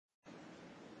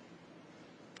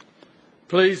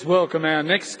Please welcome our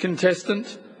next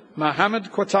contestant, Mohammed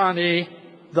Quatani,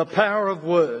 The Power of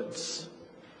Words.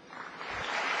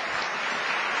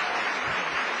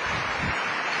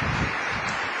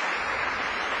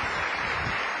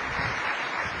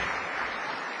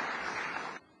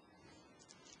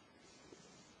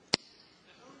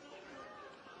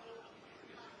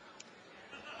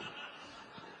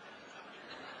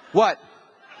 What?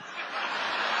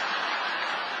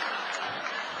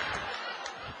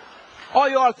 Oh,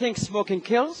 you all think smoking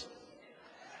kills?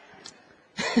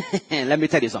 Let me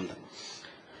tell you something.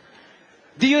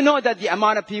 Do you know that the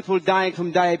amount of people dying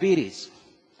from diabetes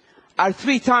are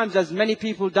 3 times as many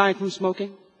people dying from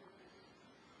smoking?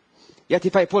 Yet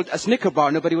if I pulled a Snicker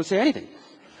bar, nobody will say anything.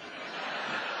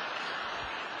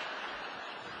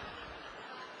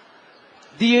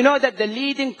 Do you know that the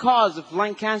leading cause of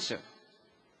lung cancer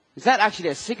is not actually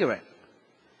a cigarette?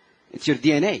 It's your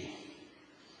DNA.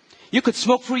 You could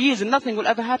smoke for years and nothing will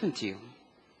ever happen to you.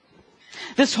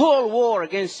 This whole war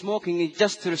against smoking is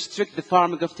just to restrict the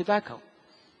farming of tobacco.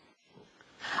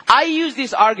 I use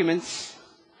these arguments,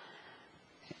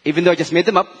 even though I just made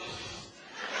them up,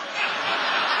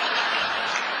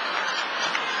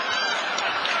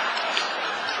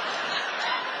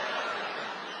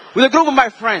 with a group of my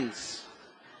friends.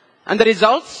 And the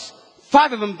results,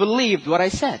 5 of them believed what I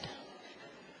said.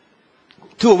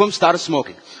 2 of them started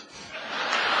smoking.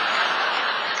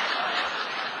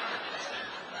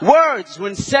 Words,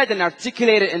 when said and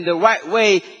articulated in the right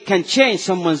way, can change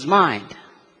someone's mind.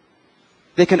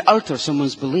 They can alter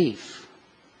someone's belief.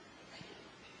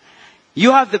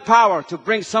 You have the power to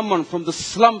bring someone from the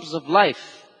slums of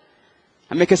life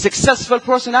and make a successful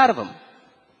person out of them.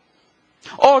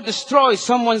 Or destroy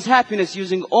someone's happiness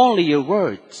using only your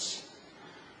words.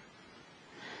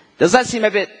 Does that seem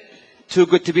a bit too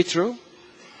good to be true?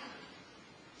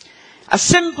 A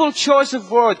simple choice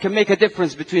of word can make a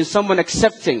difference between someone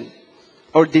accepting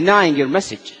or denying your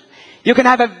message. You can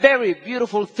have a very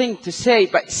beautiful thing to say,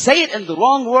 but say it in the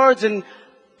wrong words and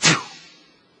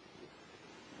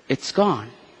it's gone.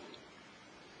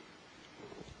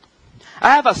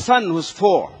 I have a son who's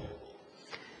 4.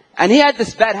 And he had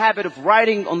this bad habit of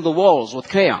writing on the walls with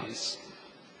crayons.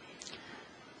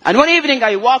 And one evening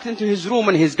I walked into his room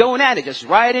and he's going at it, just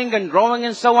writing and drawing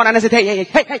and so on. And I said,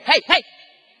 hey.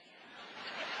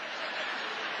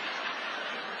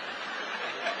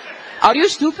 Are you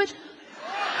stupid?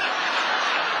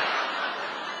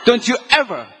 Don't you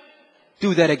ever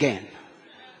do that again.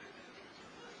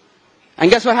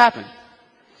 And guess what happened?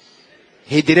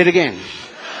 He did it again.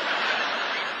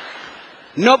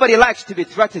 Nobody likes to be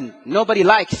threatened. Nobody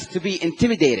likes to be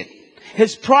intimidated.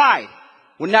 His pride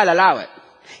would not allow it.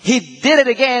 He did it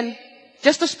again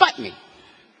just to spite me.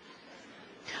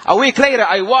 A week later,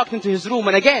 I walked into his room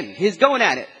and again, he's going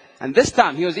at it. And this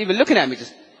time, he was even looking at me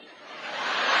just.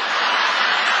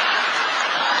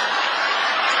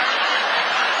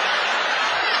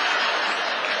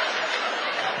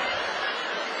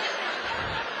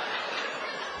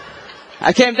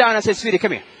 I came down and I said, sweetie,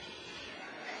 come here.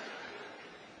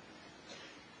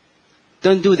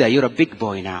 Don't do that. You're a big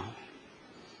boy now.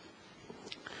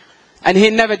 And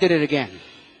he never did it again.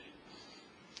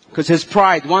 Because his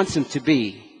pride wants him to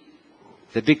be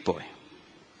the big boy.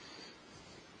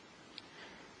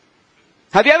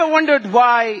 Have you ever wondered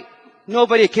why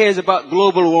nobody cares about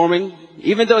global warming,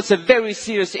 even though it's a very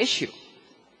serious issue?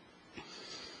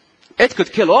 It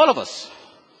could kill all of us.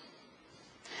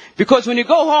 Because when you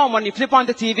go home and you flip on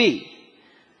the TV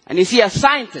and you see a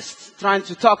scientist trying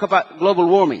to talk about global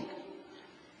warming,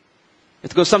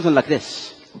 it goes something like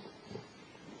this.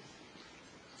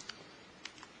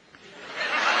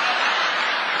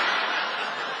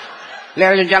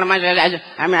 Ladies and gentlemen,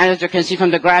 as you can see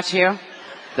from the graphs here,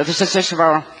 the statistics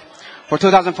for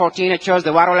 2014, it shows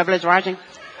the water level is rising.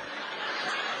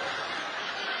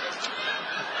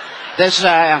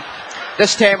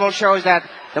 This table shows that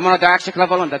the monoxide dioxide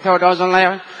level on the 3rd ozone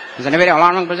layer is in a very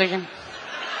alarming position.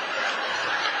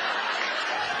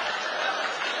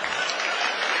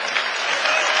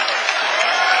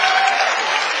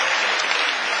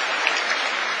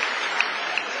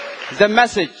 The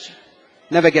message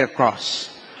never get across.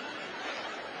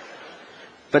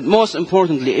 But most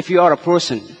importantly, if you are a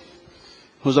person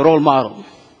who's a role model,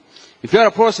 if you are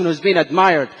a person who's been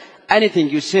admired, anything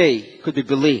you say could be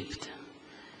believed.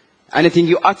 Anything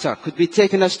you utter could be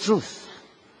taken as truth.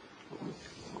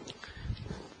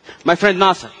 My friend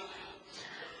Nasser,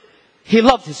 he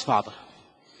loved his father,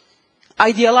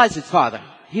 idealized his father.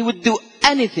 He would do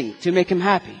anything to make him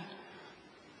happy.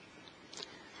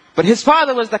 But his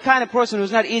father was the kind of person who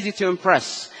was not easy to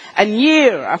impress. And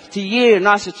year after year,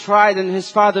 Nasser tried, and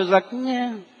his father was like,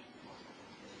 yeah.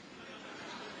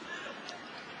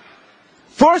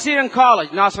 First year in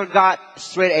college, Nasser got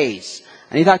straight A's.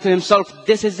 And he thought to himself,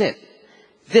 this is it.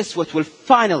 This what will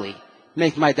finally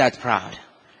make my dad proud.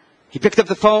 He picked up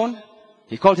the phone.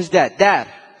 He called his dad. Dad,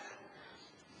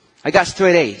 I got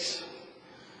straight A's.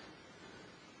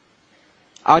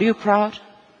 Are you proud?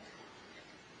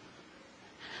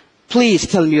 Please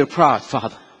tell me you're proud,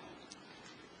 Father.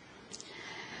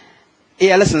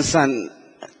 Yeah, listen, son.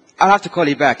 I'll have to call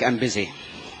you back. I'm busy.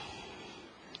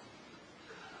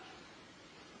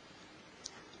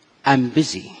 I'm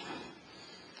busy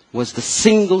was the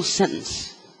single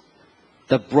sentence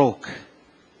that broke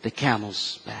the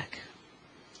camel's back.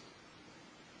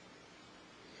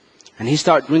 And he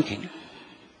started drinking,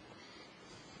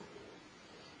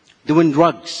 doing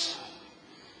drugs,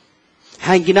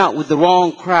 hanging out with the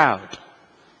wrong crowd.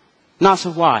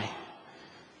 Nasser, why?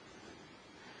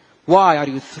 Why are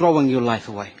you throwing your life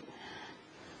away?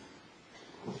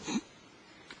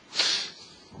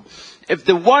 If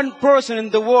the one person in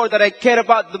the world that I care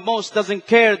about the most doesn't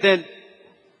care, then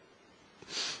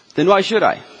why should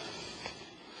I?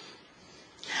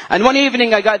 And one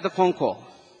evening I got the phone call.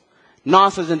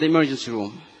 Nasser's in the emergency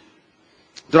room.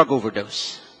 Drug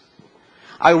overdose.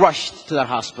 I rushed to that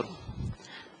hospital.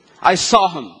 I saw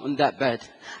him on that bed.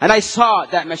 And I saw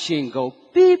that machine go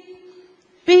beep,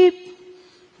 beep,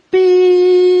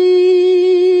 beep.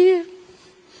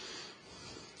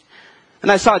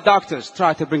 And I saw doctors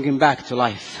try to bring him back to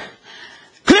life.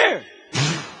 Clear!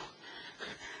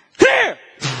 Clear!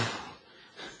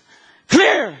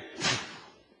 Clear!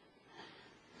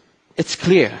 It's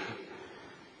clear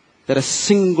that a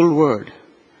single word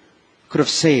could have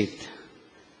saved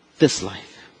this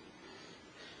life.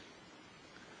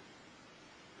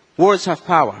 Words have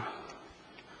power.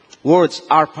 Words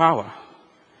are power.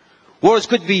 Words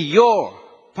could be your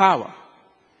power.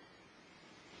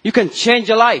 You can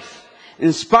change a life,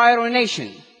 inspire a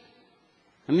nation,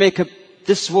 and make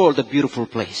this world a beautiful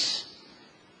place.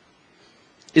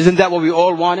 Isn't that what we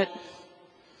all wanted?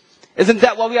 Isn't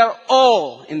that why we are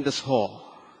all in this hall?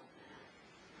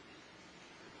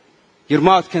 Your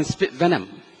mouth can spit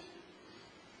venom,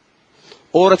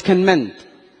 or it can mend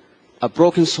a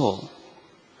broken soul.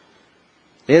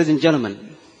 Ladies and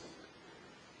gentlemen,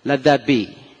 let that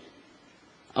be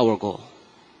our goal.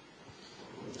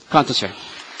 Kanto, sir.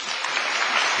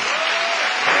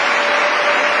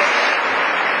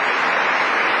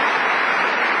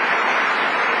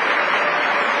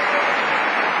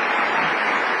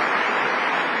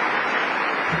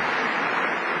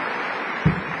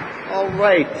 All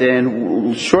right,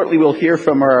 and shortly we'll hear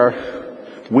from our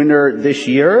winner this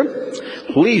year.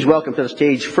 Please welcome to the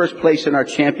stage, first place in our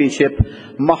championship,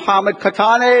 Mohammed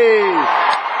Katani.